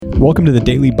Welcome to the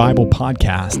Daily Bible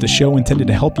Podcast, a show intended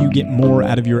to help you get more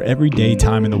out of your everyday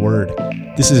time in the Word.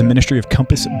 This is a ministry of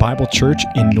Compass Bible Church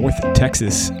in North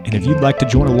Texas, and if you'd like to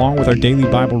join along with our daily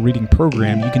Bible reading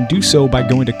program, you can do so by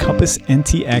going to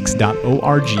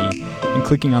compassntx.org and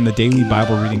clicking on the Daily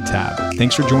Bible Reading tab.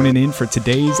 Thanks for joining in for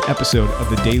today's episode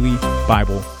of the Daily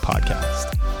Bible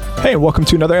Podcast. Hey, welcome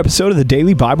to another episode of the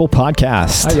Daily Bible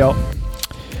Podcast. Hi, y'all.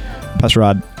 Pastor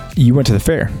Rod, you went to the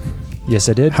fair. Yes,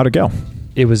 I did. How'd it go?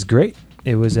 It was great.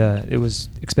 It was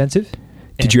expensive.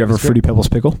 Did you ever Fruity Pebbles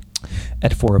pickle?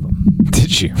 At 4 of them.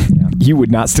 Did you? Yeah. You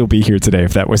would not still be here today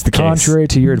if that was the case. Contrary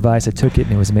to your advice, I took it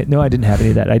and it was amazing. No, I didn't have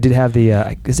any of that. I did have the,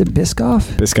 is it Biscoff?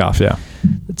 Biscoff, yeah.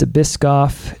 It's a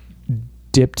Biscoff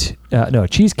dipped,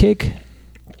 cheesecake.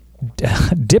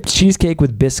 Dipped cheesecake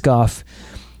with Biscoff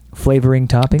flavoring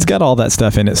topping. It's got all that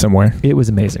stuff in it somewhere. It was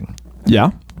amazing.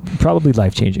 Yeah? Probably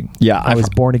life-changing. Yeah. I was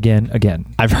born again.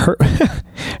 I've heard...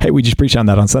 Hey, we just preached on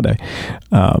that on Sunday.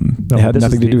 It had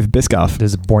nothing to do with Biscoff.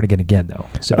 This is born again, though.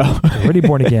 So already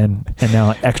born again, and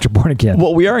now extra born again.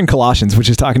 Well, we are in Colossians, which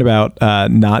is talking about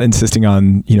not insisting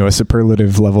on, a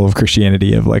superlative level of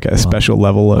Christianity, of like a special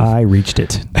level of... I reached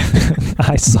it.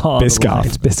 I saw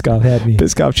Biscoff. Biscoff had me.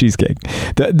 Biscoff cheesecake.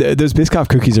 Those Biscoff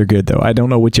cookies are good, though. I don't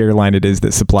know which airline it is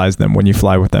that supplies them when you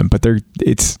fly with them, but they're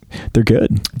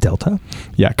good. Delta?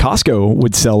 Yeah, Costco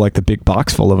would sell like the big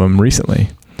box full of them recently.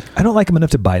 I don't like them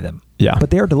enough to buy them. Yeah. But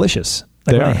they are delicious.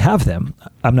 Like when I have them,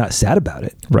 I'm not sad about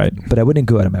it. Right. But I wouldn't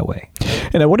go out of my way.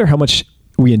 And I wonder how much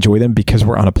we enjoy them because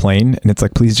we're on a plane and it's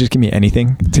like, please just give me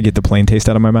anything to get the plane taste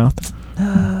out of my mouth.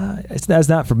 That's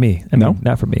not for me. No?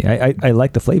 Not for me. I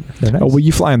like the flavor. They're nice. Oh, well,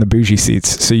 you fly on the bougie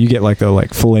seats, so you get like the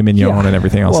filet mignon and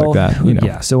everything else like that.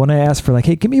 Yeah. So when I ask for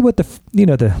hey, give me what the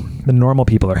normal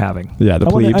people are having. Yeah, the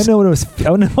plebes. I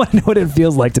want to know what it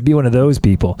feels like to be one of those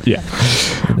people. Yeah.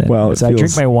 Then, I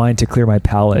drink my wine to clear my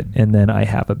palate, and then I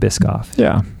have a Biscoff.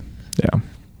 Yeah.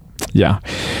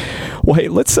 Well, hey,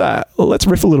 let's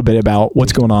riff a little bit about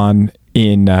what's going on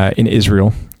in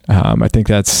Israel. I think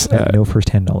that's no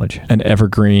firsthand knowledge. An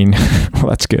evergreen. Well,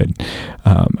 that's good.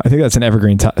 I think that's an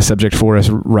evergreen subject for us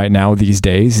right now these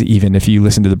days. Even if you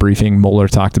listen to the briefing, Mueller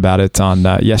talked about it on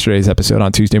yesterday's episode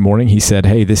on Tuesday morning. He said,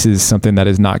 "Hey, this is something that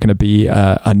is not going to be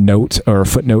a note or a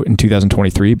footnote in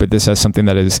 2023, but this has something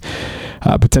that is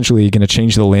potentially going to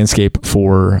change the landscape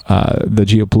for the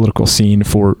geopolitical scene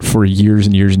for years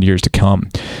and years and years to come."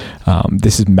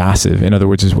 This is massive, in other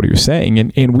words, is what he was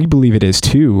saying. And we believe it is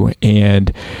too.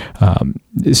 And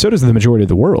so does the majority of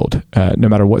the world, no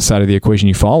matter what side of the equation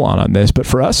you fall on this. But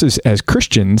for us as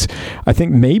Christians, I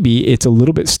think maybe it's a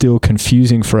little bit still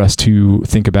confusing for us to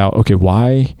think about, okay,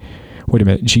 wait a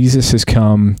minute, Jesus has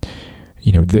come,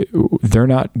 they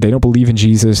don't believe in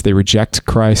Jesus. They reject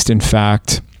Christ. In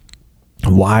fact,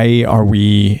 why are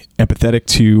we empathetic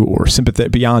to or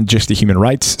sympathetic beyond just the human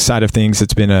rights side of things?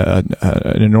 It's been an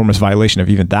enormous violation of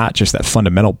even that, just that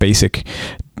fundamental basic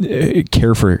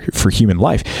care for human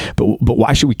life. But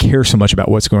why should we care so much about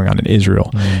what's going on in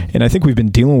Israel? And I think we've been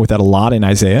dealing with that a lot in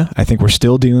Isaiah. I think we're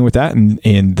still dealing with that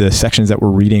in the sections that we're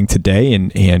reading today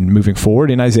and moving forward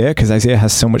in Isaiah, because Isaiah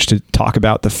has so much to talk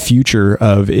about the future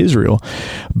of Israel.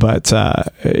 But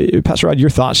Pastor Rod, your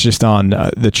thoughts just on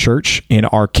the church and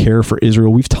our care for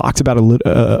Israel. We've talked about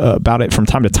about it from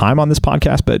time to time on this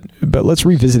podcast, but let's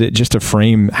revisit it just to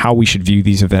frame how we should view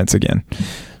these events again.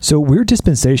 So we're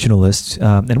dispensationalists,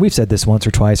 and we've said this once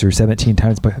or twice or 17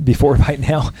 times before by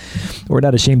now. We're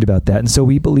not ashamed about that. And so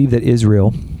we believe that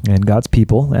Israel and God's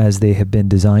people, as they have been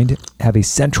designed, have a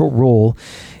central role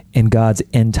in God's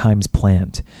end times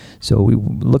plans. So we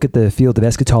look at the field of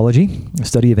eschatology, the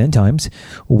study of end times.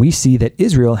 We see that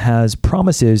Israel has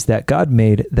promises that God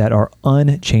made that are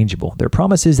unchangeable. They're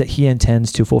promises that he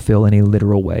intends to fulfill in a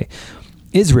literal way.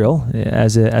 Israel,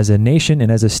 as a nation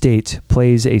and as a state,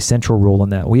 plays a central role in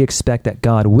that. We expect that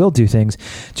God will do things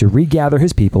to regather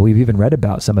his people. We've even read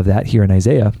about some of that here in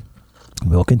Isaiah.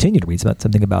 We'll continue to read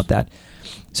something about that.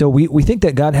 So we think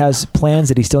that God has plans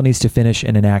that he still needs to finish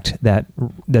and enact that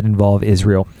involve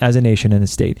Israel as a nation and a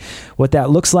state. What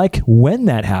that looks like when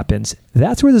that happens,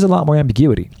 that's where there's a lot more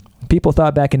ambiguity. People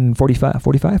thought back in 48,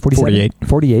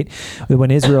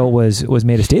 when Israel was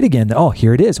made a state again,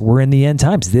 here it is. We're in the end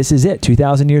times. This is it.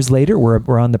 2,000 years later,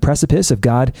 we're on the precipice of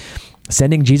God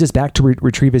sending Jesus back to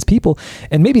retrieve his people.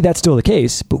 And maybe that's still the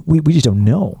case, but we just don't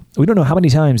know. We don't know how many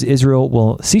times Israel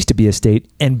will cease to be a state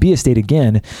and be a state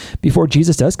again before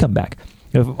Jesus does come back.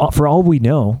 For all we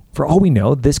know,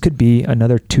 this could be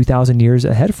another 2,000 years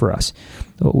ahead for us.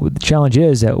 The challenge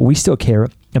is that we still care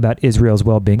about Israel's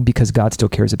well-being because God still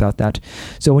cares about that.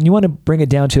 So when you want to bring it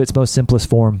down to its most simplest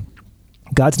form,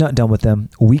 God's not done with them.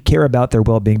 We care about their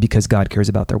well-being because God cares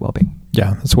about their well-being.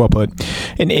 Yeah, that's well put.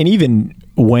 And even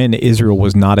when Israel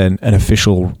was not an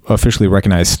officially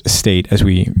recognized state, as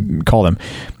we call them,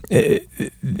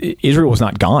 Israel was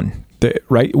not gone.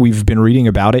 Right? We've been reading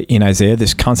about it in Isaiah,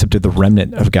 this concept of the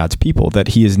remnant of God's people, that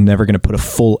he is never going to put a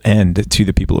full end to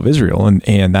the people of Israel.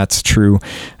 And that's true,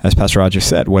 as Pastor Roger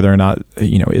said, whether or not,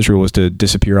 Israel was to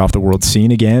disappear off the world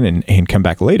scene again and come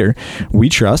back later, we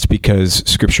trust because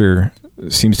Scripture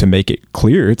seems to make it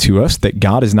clear to us that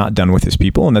God is not done with his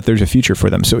people and that there's a future for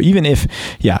them. So even if,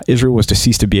 Israel was to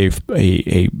cease to be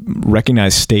a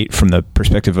recognized state from the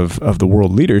perspective of the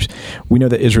world leaders, we know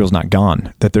that Israel's not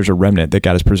gone, that there's a remnant that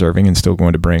God is preserving and still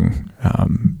going to bring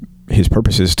his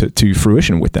purposes to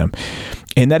fruition with them.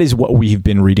 And that is what we've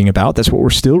been reading about. That's what we're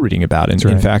still reading about. And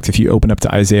in fact, if you open up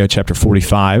to Isaiah chapter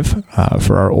 45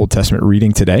 for our Old Testament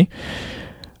reading today,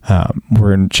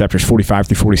 we're in chapters 45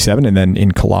 through 47, and then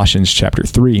in Colossians chapter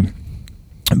 3.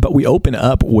 But we open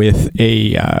up with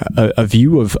a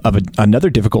view of another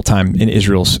difficult time in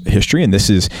Israel's history, and this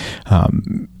is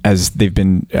as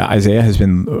Isaiah has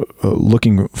been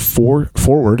looking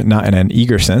forward, not in an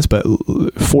eager sense, but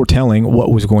foretelling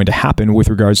what was going to happen with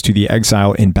regards to the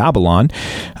exile in Babylon.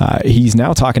 He's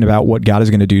now talking about what God is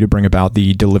going to do to bring about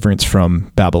the deliverance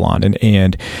from Babylon,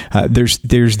 and there's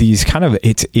these kind of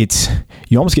it's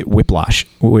you almost get whiplash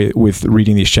with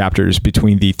reading these chapters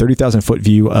between the 30,000-foot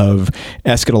view of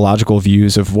eschatological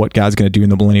views of what God's going to do in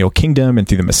the millennial kingdom and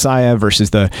through the Messiah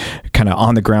versus the kind of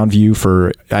on the ground view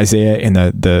for Isaiah and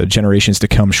the generations to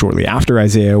come shortly after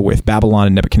Isaiah with Babylon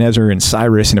and Nebuchadnezzar and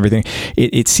Cyrus and everything.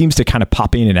 It seems to kind of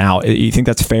pop in and out. You think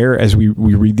that's fair as we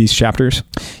read these chapters?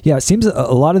 Yeah, it seems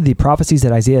a lot of the prophecies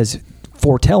that Isaiah is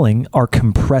foretelling are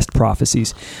compressed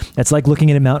prophecies. It's like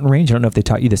looking at a mountain range. I don't know if they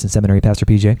taught you this in seminary, Pastor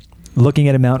PJ. Looking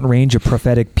at a mountain range of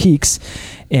prophetic peaks,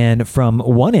 and from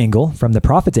one angle, from the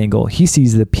prophet's angle, he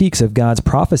sees the peaks of God's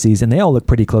prophecies, and they all look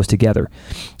pretty close together.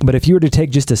 But if you were to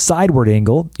take just a sideward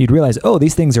angle, you'd realize,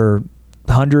 these things are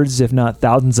hundreds, if not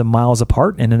thousands of miles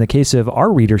apart. And in the case of our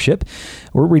readership,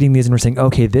 we're reading these and we're saying,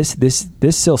 okay, this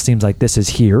still seems like this is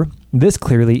here. This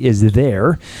clearly is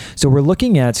there. So we're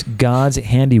looking at God's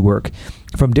handiwork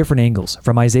from different angles.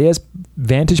 From Isaiah's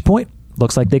vantage point,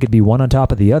 looks like they could be one on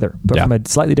top of the other, but from a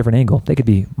slightly different angle, they could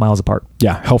be miles apart.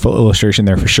 Yeah, helpful illustration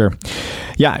there for sure.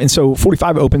 Yeah, and so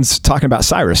 45 opens talking about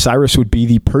Cyrus. Cyrus would be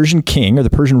the Persian king or the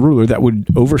Persian ruler that would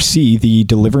oversee the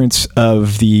deliverance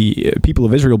of the people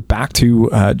of Israel back to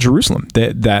Jerusalem.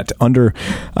 That under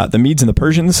the Medes and the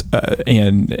Persians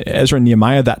and Ezra and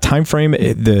Nehemiah, that time frame,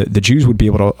 the Jews would be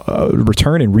able to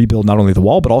return and rebuild not only the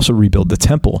wall, but also rebuild the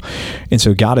temple. And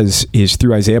so God is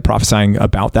through Isaiah prophesying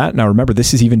about that. Now remember,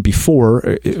 this is even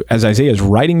before, as Isaiah is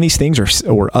writing these things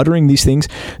or uttering these things,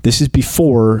 this is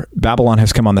before Babylon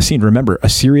has come on the scene. Remember,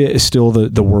 Assyria is still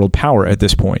the world power at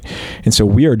this point. And so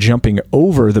we are jumping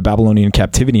over the Babylonian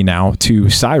captivity now to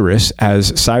Cyrus,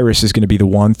 as Cyrus is going to be the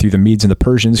one through the Medes and the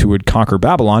Persians who would conquer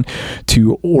Babylon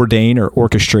to ordain or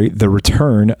orchestrate the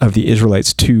return of the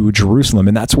Israelites to Jerusalem.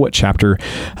 And that's what chapter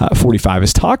 45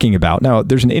 is talking about. Now,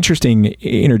 there's an interesting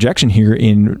interjection here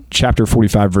in chapter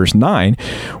 45, verse 9,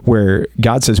 where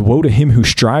God says, "Woe to him who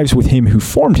strives with him who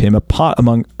formed him, a pot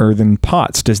among earthen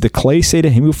pots. Does the clay say to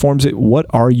him who forms it, what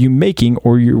are you making?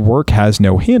 Or your work has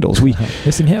no handles?"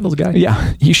 Missing handles, guy.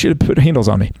 Yeah, he should have put handles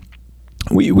on me.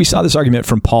 We saw this argument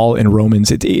from Paul in Romans.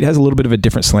 It has a little bit of a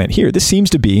different slant here. This seems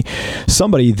to be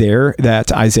somebody there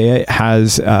that Isaiah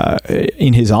has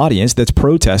in his audience that's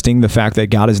protesting the fact that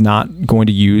God is not going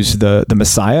to use the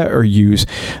Messiah or use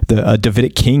the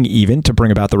Davidic king even to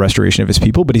bring about the restoration of his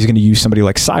people, but he's going to use somebody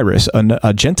like Cyrus,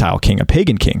 a Gentile king, a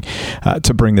pagan king,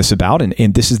 to bring this about.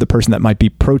 And this is the person that might be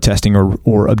protesting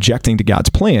or objecting to God's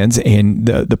plans. And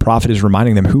the prophet is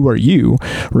reminding them, who are you?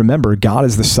 Remember, God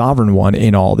is the sovereign one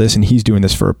in all this, and he's doing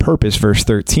this for a purpose. Verse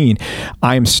 13,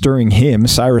 "I am stirring him,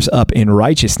 Cyrus, up in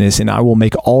righteousness, and I will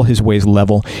make all his ways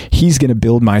level. He's going to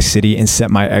build my city and set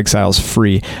my exiles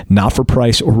free, not for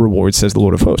price or reward, says the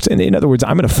Lord of hosts." And in other words,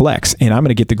 I'm going to flex and I'm going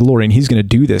to get the glory, and he's going to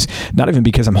do this, not even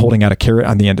because I'm holding out a carrot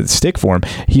on the end of the stick for him.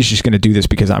 He's just going to do this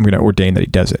because I'm going to ordain that he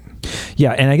does it.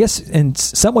 Yeah, and I guess in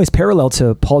some ways parallel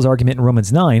to Paul's argument in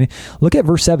Romans 9, look at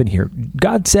verse 7 here.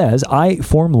 God says, "I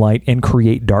form light and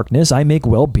create darkness. I make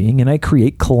well-being and I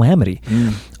create calamity.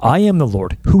 I am the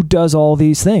Lord who does all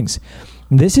these things."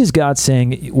 This is God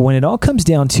saying, when it all comes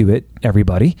down to it,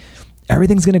 everybody,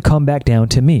 everything's going to come back down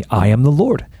to me. I am the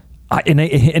Lord. And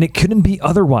it couldn't be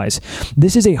otherwise.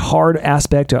 This is a hard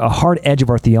aspect, a hard edge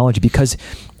of our theology, because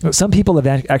some people have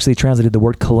actually translated the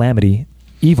word calamity,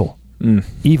 evil.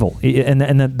 Evil.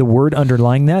 And the word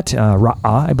underlying that,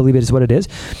 ra'ah, I believe it is what it is.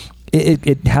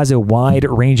 it has a wide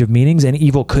range of meanings, and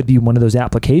evil could be one of those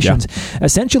applications. Yeah.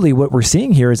 Essentially, what we're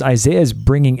seeing here is Isaiah is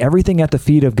bringing everything at the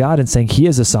feet of God and saying he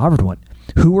is a sovereign one.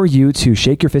 Who are you to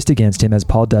shake your fist against him, as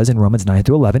Paul does in Romans 9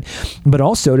 through 11, but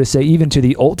also to say even to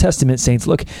the Old Testament saints,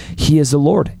 look, he is the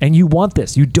Lord. And you want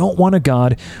this. You don't want a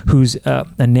God who's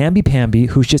a namby-pamby,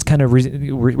 who's just kind of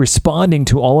responding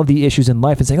to all of the issues in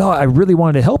life and saying, oh, I really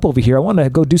wanted to help over here. I wanted to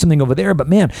go do something over there, but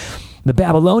man, the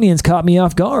Babylonians caught me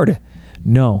off guard.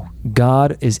 No,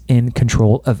 God is in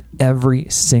control of every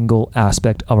single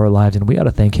aspect of our lives, and we ought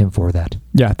to thank him for that.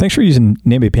 Yeah, thanks for using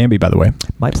namby-pamby, by the way.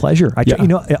 My pleasure.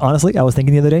 Honestly, I was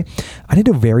thinking the other day, I need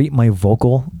to vary my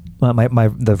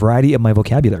the variety of my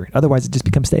vocabulary. Otherwise, it just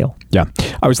becomes stale. Yeah.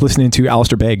 I was listening to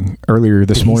Alistair Begg earlier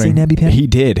this morning. Did he say namby-pamby? He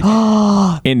did.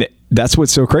 And that's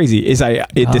what's so crazy is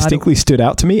it distinctly stood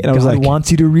out to me, and I was like, God wants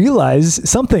you to realize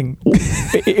something.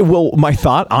 Well, my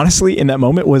thought, honestly, in that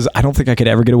moment was, I don't think I could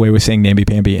ever get away with saying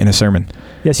namby-pamby in a sermon.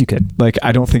 Yes, you could. Like,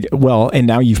 I don't think, and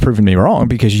now you've proven me wrong,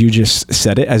 because you just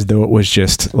said it as though it was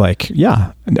just like,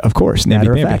 yeah, of course,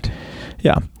 namby-pamby.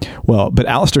 Yeah. Well, but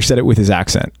Alistair said it with his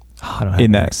accent. Oh, I don't have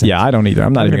an accent. Yeah, I don't either.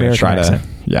 I'm not even going to try to.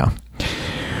 Yeah.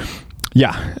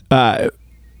 Yeah.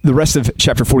 The rest of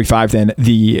chapter 45, then,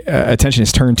 the attention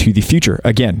is turned to the future.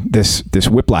 Again, this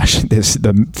whiplash,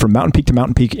 from mountain peak to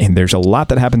mountain peak, and there's a lot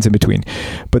that happens in between.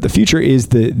 But the future is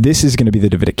this is going to be the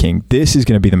Davidic king. This is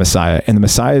going to be the Messiah, and the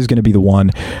Messiah is going to be the one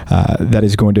that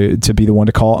is going to be the one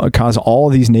to cause all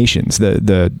of these nations,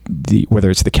 the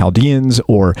whether it's the Chaldeans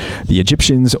or the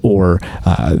Egyptians or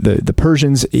the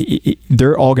Persians,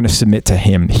 they're all going to submit to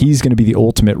him. He's going to be the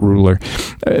ultimate ruler.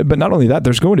 But not only that,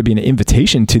 there's going to be an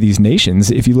invitation to these nations.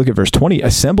 If you look at verse 20,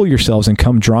 assemble yourselves and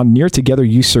come draw near together,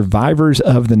 you survivors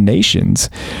of the nations.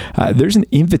 There's an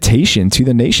invitation to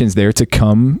the nations there to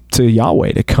come to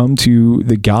Yahweh, to come to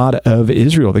the God of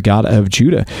Israel, the God of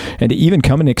Judah, and to even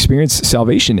come and experience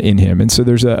salvation in him. And so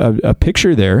there's a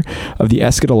picture there of the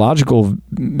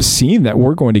eschatological scene that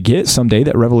we're going to get someday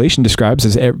that Revelation describes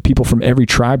as people from every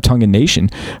tribe, tongue, and nation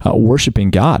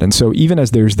worshiping God. And so even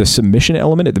as there's the submission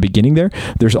element at the beginning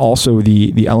there's also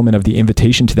the element of the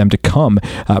invitation to them to come.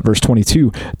 Verse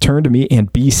 22, turn to me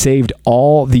and be saved,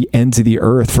 all the ends of the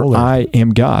earth, for I am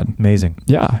God. Amazing.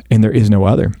 Yeah, and there is no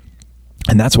other.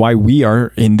 And that's why we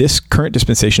are, in this current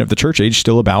dispensation of the church age,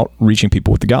 still about reaching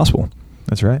people with the gospel.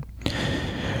 That's right.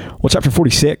 Well, chapter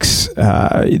 46,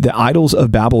 the idols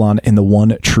of Babylon and the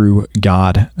one true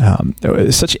God.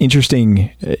 Such interesting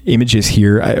images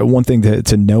here. One thing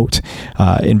to note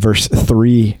in verse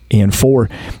 3 and 4,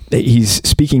 he's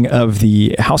speaking of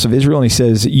the house of Israel, and he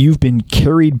says, you've been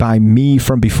carried by me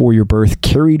from before your birth,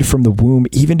 carried from the womb,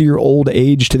 even to your old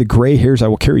age, to the gray hairs I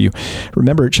will carry you.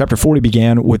 Remember, chapter 40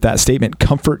 began with that statement,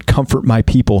 comfort, comfort my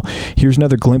people. Here's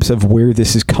another glimpse of where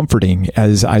this is comforting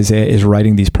as Isaiah is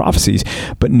writing these prophecies.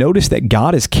 But notice that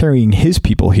God is carrying his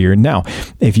people here. Now,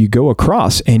 if you go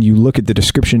across and you look at the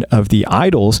description of the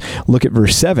idols, look at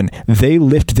verse 7. They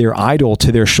lift their idol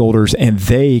to their shoulders and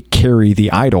they carry the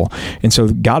idol. And so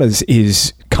God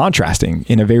is contrasting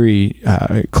in a very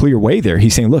clear way there.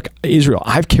 He's saying, look, Israel,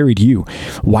 I've carried you.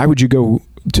 Why would you go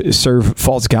to serve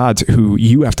false gods who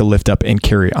you have to lift up and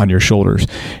carry on your shoulders?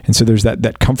 And so there's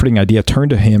that comforting idea. Turn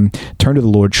to him, turn to the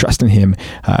Lord, trust in him.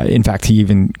 In fact, he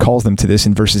even calls them to this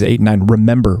in verses 8 and 9.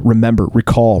 Remember,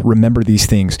 recall, remember these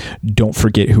things. Don't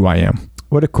forget who I am.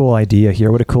 What a cool idea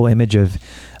here. What a cool image of,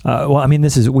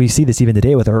 we see this even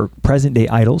today with our present day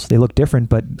idols. They look different,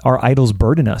 but our idols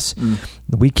burden us.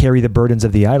 We carry the burdens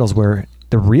of the idols, where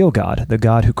the real God, the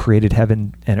God who created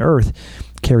heaven and earth,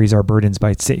 carries our burdens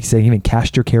by saying, even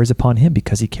cast your cares upon him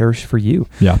because he cares for you.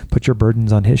 Yeah. Put your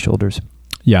burdens on his shoulders.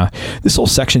 Yeah. This whole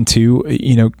section too,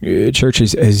 church,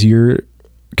 as you're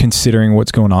considering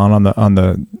what's going on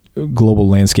the global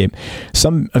landscape,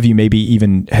 some of you may be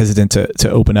even hesitant to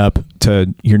open up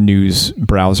to your news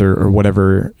browser or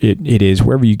whatever it is,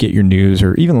 wherever you get your news,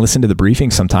 or even listen to the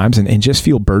briefing sometimes and just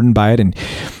feel burdened by it.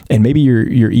 And maybe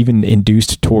you're even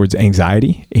induced towards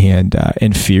anxiety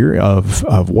and fear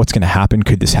of what's going to happen.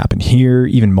 Could this happen here?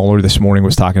 Even Mueller this morning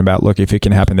was talking about, look, if it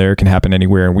can happen there, it can happen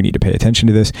anywhere, and we need to pay attention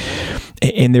to this.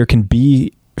 And there can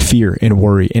be fear and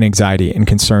worry and anxiety and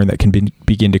concern that can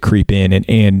begin to creep in.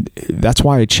 And that's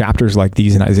why chapters like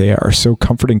these in Isaiah are so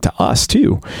comforting to us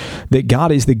too, that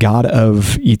God is the God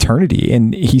of eternity.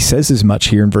 And he says as much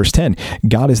here in verse 10,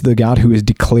 God is the God who has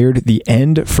declared the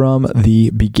end from the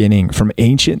beginning, from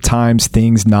ancient times,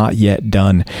 things not yet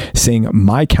done, saying,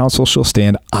 my counsel shall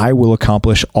stand, I will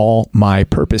accomplish all my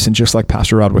purpose. And just like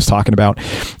Pastor Rod was talking about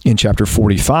in chapter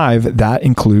 45, that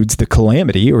includes the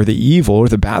calamity or the evil or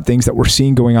the bad things that we're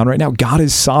seeing going going on right now. God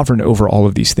is sovereign over all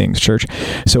of these things, church.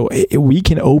 So we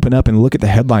can open up and look at the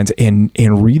headlines and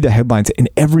read the headlines. In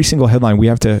every single headline, we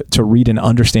have to read and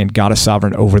understand God is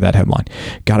sovereign over that headline.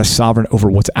 God is sovereign over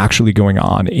what's actually going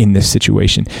on in this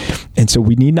situation. And so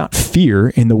we need not fear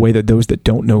in the way that those that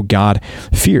don't know God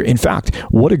fear. In fact,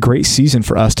 what a great season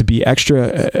for us to be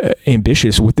extra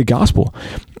ambitious with the gospel.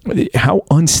 How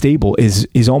unstable is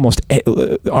almost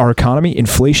our economy,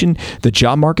 inflation, the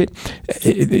job market,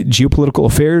 geopolitical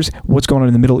affairs, what's going on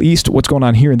in the Middle East, what's going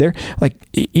on here and there. Like,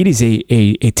 it is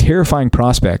a terrifying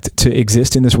prospect to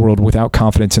exist in this world without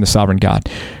confidence in a sovereign God.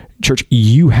 Church,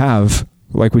 you have,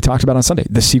 like we talked about on Sunday,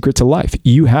 the secret to life.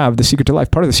 You have the secret to life.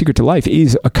 Part of the secret to life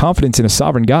is a confidence in a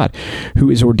sovereign God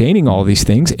who is ordaining all of these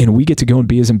things. And we get to go and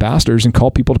be his ambassadors and call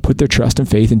people to put their trust and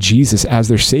faith in Jesus as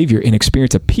their Savior and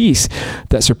experience a peace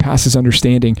that surpasses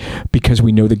understanding because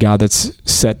we know the God that's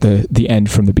set the end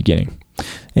from the beginning.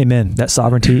 Amen. That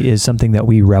sovereignty is something that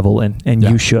we revel in, and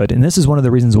you should. And this is one of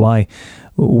the reasons why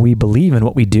we believe in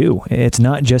what we do. It's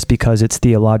not just because it's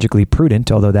theologically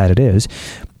prudent, although that it is,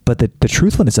 but the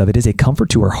truthfulness of it is a comfort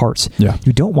to our hearts. Yeah.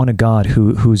 You don't want a God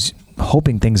who's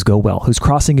hoping things go well, who's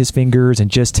crossing his fingers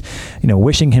and just,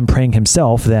 wishing him, praying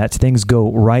himself that things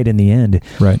go right in the end.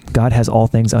 Right. God has all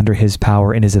things under his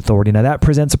power and his authority. Now that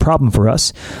presents a problem for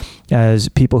us as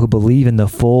people who believe in the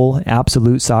full,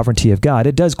 absolute sovereignty of God.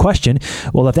 It does question,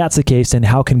 well, if that's the case, then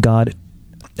how can God,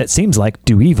 it seems like,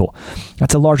 do evil?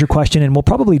 That's a larger question, and we'll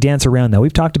probably dance around that.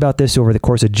 We've talked about this over the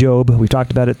course of Job. We've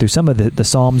talked about it through some of the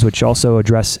Psalms, which also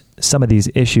address some of these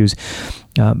issues.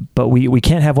 But we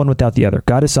can't have one without the other.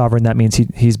 God is sovereign. That means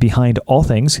he's behind all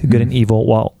things, good and evil,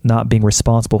 while not being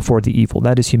responsible for the evil.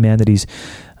 That is humanity's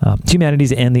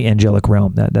and the angelic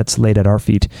realm. That's laid at our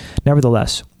feet.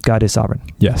 Nevertheless, God is sovereign.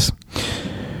 Yes.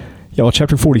 Yeah, well,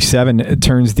 chapter 47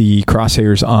 turns the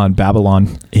crosshairs on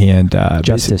Babylon and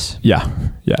justice.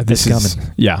 This is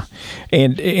coming. Yeah,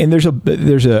 and there's a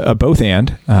both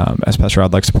and as Pastor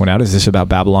Rod likes to point out. Is this about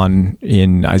Babylon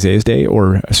in Isaiah's day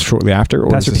or shortly after? Or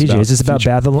Pastor PJ, is this about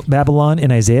Babylon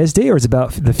in Isaiah's day, or is it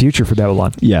about the future for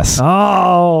Babylon? Yes.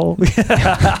 Oh,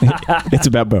 it's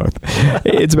about both.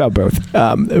 It's about both.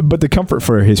 But the comfort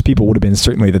for his people would have been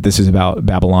certainly that this is about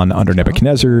Babylon under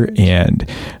Nebuchadnezzar and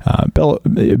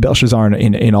Belshazzar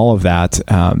and all of that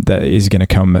that is going to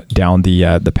come down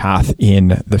the path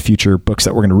in the future books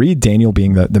that we're going to read, Daniel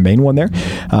being the main one there.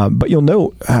 But you'll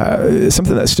note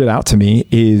something that stood out to me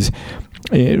is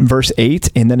in verse 8,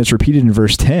 and then it's repeated in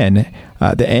verse 10,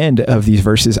 the end of these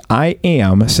verses, I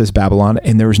am, says Babylon,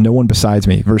 and there is no one besides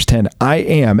me. Verse 10, I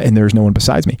am, and there is no one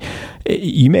besides me.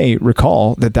 You may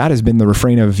recall that has been the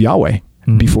refrain of Yahweh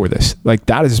before this. Like,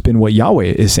 that has been what Yahweh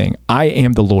is saying. I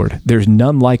am the Lord. There's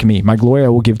none like me. My glory I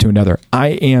will give to another. I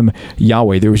am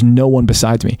Yahweh. There is no one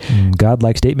besides me.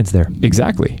 God-like statements there.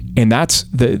 Exactly. And that's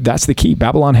the key.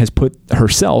 Babylon has put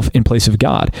herself in place of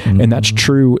God. And that's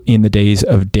true in the days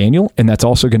of Daniel. And that's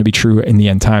also going to be true in the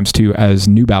end times too, as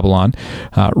New Babylon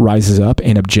rises up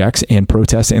and objects and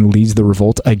protests and leads the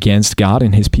revolt against God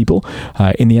and his people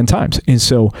in the end times. And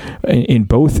so in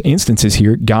both instances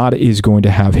here, God is going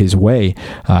to have his way.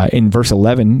 In verse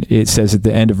 11, it says at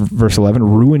the end of verse 11,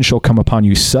 ruin shall come upon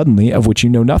you suddenly, of which you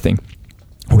know nothing.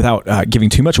 Without giving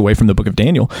too much away from the book of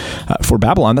Daniel, for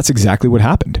Babylon, that's exactly what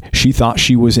happened. She thought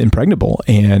she was impregnable,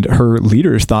 and her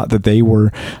leaders thought that they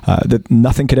were that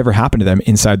nothing could ever happen to them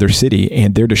inside their city,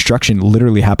 and their destruction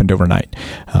literally happened overnight.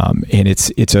 And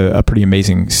it's a pretty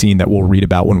amazing scene that we'll read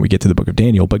about when we get to the book of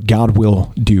Daniel. But God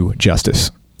will do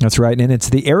justice. That's right. And it's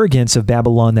the arrogance of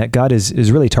Babylon that God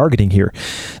is really targeting here.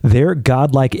 Their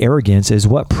godlike arrogance is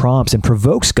what prompts and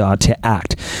provokes God to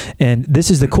act. And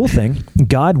this is the cool thing.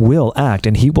 God will act,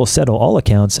 and he will settle all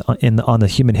accounts on the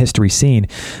human history scene.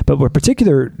 But what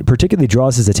particularly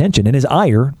draws his attention and his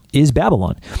ire is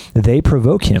Babylon. They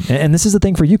provoke him. And this is the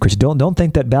thing for you, Chris. Don't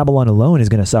think that Babylon alone is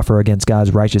going to suffer against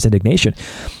God's righteous indignation.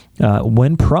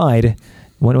 When pride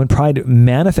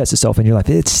manifests itself in your life,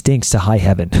 it stinks to high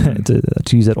heaven.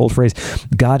 to use that old phrase,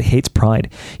 God hates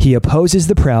pride. He opposes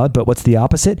the proud, but what's the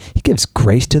opposite? He gives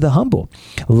grace to the humble.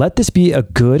 Let this be a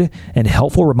good and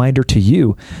helpful reminder to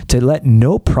you to let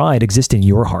no pride exist in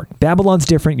your heart. Babylon's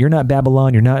different. You're not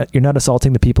Babylon. You're not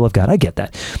assaulting the people of God. I get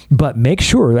that. But make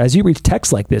sure as you read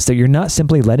texts like this that you're not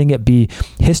simply letting it be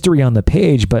history on the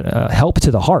page, but help to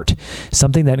the heart,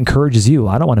 something that encourages you.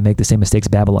 I don't want to make the same mistakes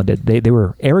Babylon did. They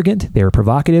were arrogant. They were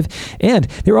provocative, and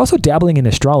they were also dabbling in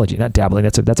astrology. Not dabbling,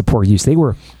 that's a poor use. They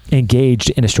were engaged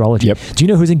in astrology. Yep. Do you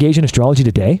know who's engaged in astrology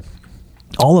today?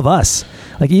 All of us.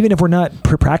 Like, even if we're not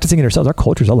practicing it ourselves, our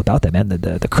culture is all about that, man.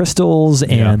 The crystals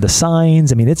and the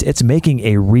signs. I mean, it's making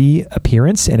a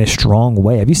reappearance in a strong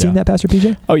way. Have you seen that, Pastor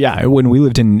PJ? Oh, yeah. When we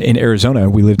lived in Arizona,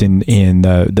 we lived in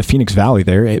the Phoenix Valley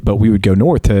there, but we would go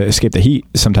north to escape the heat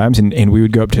sometimes, and we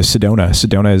would go up to Sedona.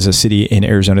 Sedona is a city in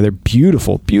Arizona. They're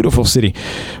beautiful, beautiful city,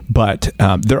 but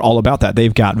they're all about that.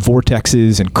 They've got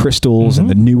vortexes and crystals and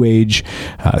the New Age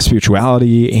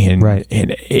spirituality, and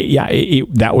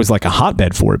that was like a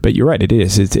hotbed for it. But you're right, it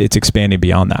is. It's expanding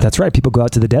beyond that. That's right. People go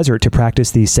out to the desert to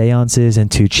practice these seances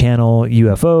and to channel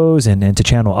UFOs and to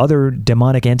channel other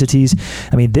demonic entities.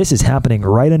 I mean, this is happening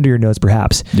right under your nose,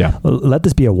 perhaps. Yeah. Let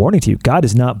this be a warning to you. God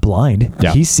is not blind.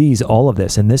 Yeah. He sees all of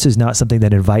this, and this is not something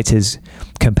that invites his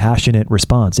compassionate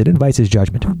response. It invites his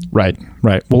judgment. Right.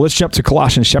 Well, let's jump to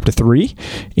Colossians chapter 3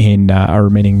 in our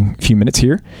remaining few minutes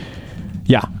here.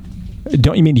 Yeah.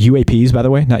 Don't you mean UAPs, by the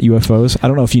way, not UFOs? I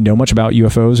don't know if you know much about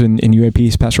UFOs and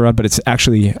UAPs, Pastor Rod, but it's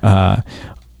actually, I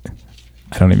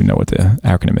don't even know what the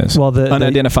acronym is. Well, the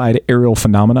Unidentified Aerial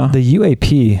Phenomena. The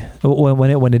UAP,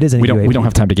 when it is an UAP. We don't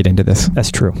have time to get into this.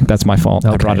 That's true. That's my fault.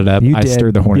 Okay. I brought it up. I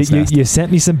stirred the hornet's nest. You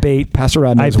sent me some bait. Pastor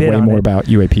Rod knows way more about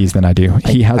UAPs than I do.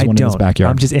 He has one in his backyard.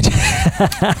 I'm just...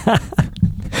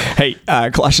 Hey,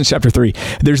 Colossians chapter 3,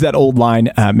 there's that old line,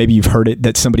 maybe you've heard it,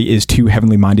 that somebody is too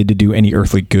heavenly minded to do any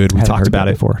earthly good. We talked about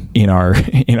it before in our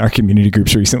community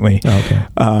groups recently. Oh, okay.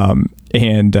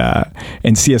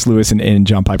 And C.S. Lewis and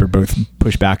John Piper both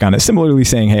push back on it, similarly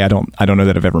saying, hey, I don't know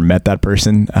that I've ever met that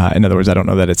person. In other words, I don't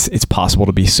know that it's possible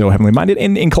to be so heavenly minded.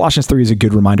 And in Colossians 3 is a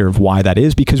good reminder of why that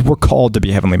is, because we're called to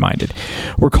be heavenly minded.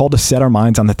 We're called to set our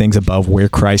minds on the things above where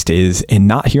Christ is and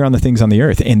not here on the things on the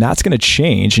earth. And that's going to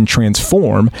change and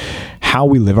transform how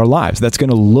we live our lives. That's going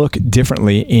to look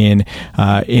differently in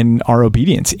our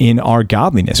obedience, in our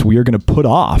godliness. We are going to put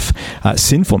off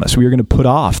sinfulness. We are going to put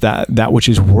off that which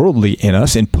is worldly in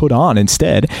us and put on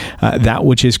instead that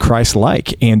which is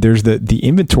Christ-like. And there's the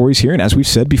inventories here. And as we've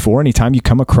said before, anytime you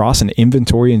come across an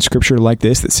inventory in Scripture like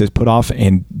this that says put off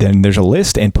and then there's a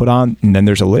list, and put on and then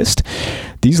there's a list,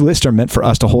 these lists are meant for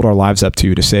us to hold our lives up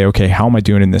to say, okay, how am I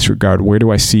doing in this regard? Where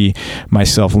do I see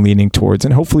myself leaning towards?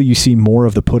 And hopefully you see more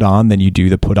of the put on than you do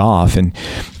the put off. And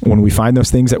when we find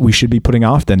those things that we should be putting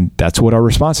off, then that's what our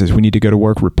response is. We need to go to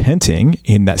work repenting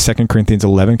in that 2 Corinthians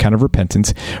 11 kind of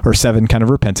repentance, or 7 kind of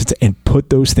repentance, and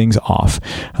put those things off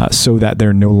so that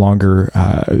they're no longer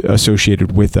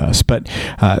associated with us. But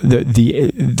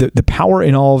the power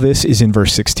in all of this is in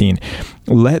verse 16.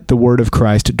 Let the word of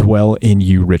Christ dwell in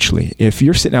you richly. If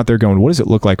you're sitting out there going, what does it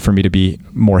look like for me to be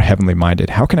more heavenly minded?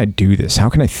 How can I do this? How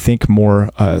can I think more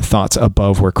thoughts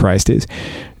above where Christ is?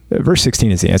 Verse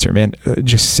 16 is the answer, man.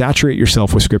 Just saturate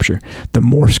yourself with Scripture. The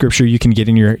more Scripture you can get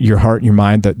in your heart and your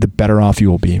mind, the better off you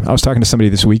will be. I was talking to somebody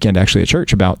this weekend actually at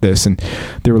church about this, and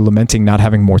they were lamenting not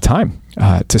having more time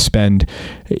to spend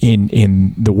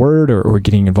in the Word or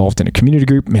getting involved in a community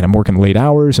group. Man, I'm working late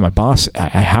hours, and my boss, I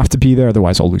have to be there,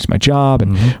 otherwise I'll lose my job,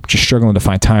 and I'm just struggling to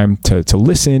find time to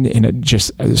listen. And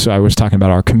so I was talking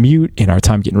about our commute and our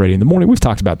time getting ready in the morning. We've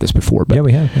talked about this before, but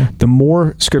we have. Yeah. The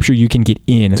more Scripture you can get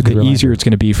in, the easier it's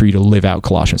going to be for you to live out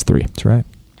Colossians 3. That's right.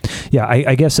 Yeah,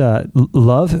 I guess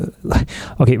love.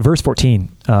 Okay, verse 14.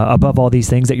 Above all these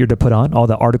things that you're to put on, all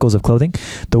the articles of clothing,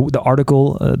 the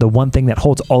article, the one thing that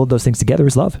holds all of those things together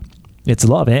is love. It's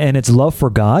love, and it's love for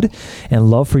God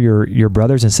and love for your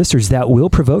brothers and sisters that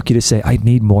will provoke you to say, I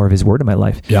need more of His Word in my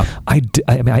life. Yeah,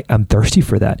 I'm thirsty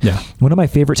for that. Yeah. One of my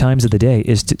favorite times of the day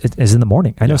is in the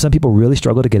morning. I know some people really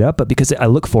struggle to get up, but because I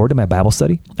look forward to my Bible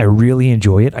study, I really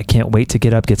enjoy it. I can't wait to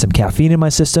get up, get some caffeine in my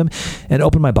system, and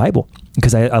open my Bible,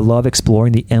 because I love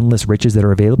exploring the endless riches that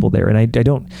are available there. And I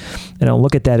don't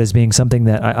look at that as being something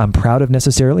that I'm proud of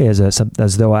necessarily, as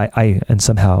though I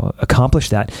somehow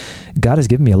accomplished that. God has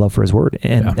given me a love for His Word,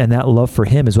 and that love for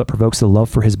Him is what provokes the love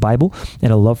for His Bible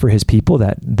and a love for His people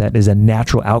that is a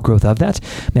natural outgrowth of that.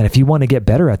 Man, if you want to get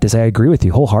better at this, I agree with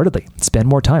you wholeheartedly. Spend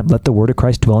more time. Let the Word of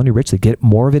Christ dwell in you richly. Get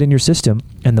more of it in your system,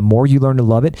 and the more you learn to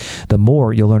love it, the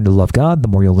more you'll learn to love God, the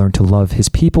more you'll learn to love His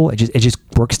people. It just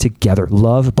works together.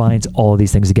 Love binds all of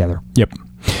these things together. Yep.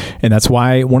 And that's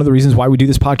why one of the reasons why we do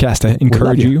this podcast, to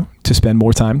encourage you to spend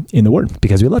more time in the Word.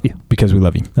 Because we love you. Because we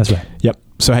love you. That's right. Yep.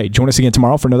 So, hey, join us again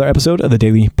tomorrow for another episode of the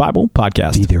Daily Bible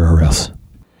Podcast. Be there or else.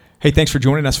 Hey, thanks for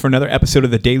joining us for another episode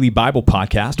of the Daily Bible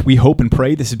Podcast. We hope and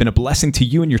pray this has been a blessing to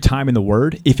you and your time in the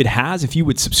Word. If it has, if you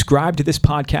would subscribe to this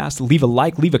podcast, leave a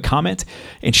like, leave a comment,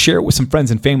 and share it with some friends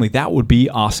and family, that would be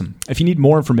awesome. If you need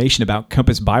more information about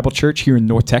Compass Bible Church here in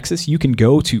North Texas, you can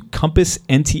go to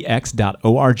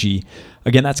compassntx.org.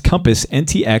 Again, that's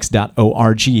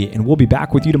compassntx.org, and we'll be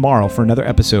back with you tomorrow for another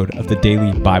episode of the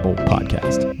Daily Bible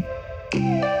Podcast.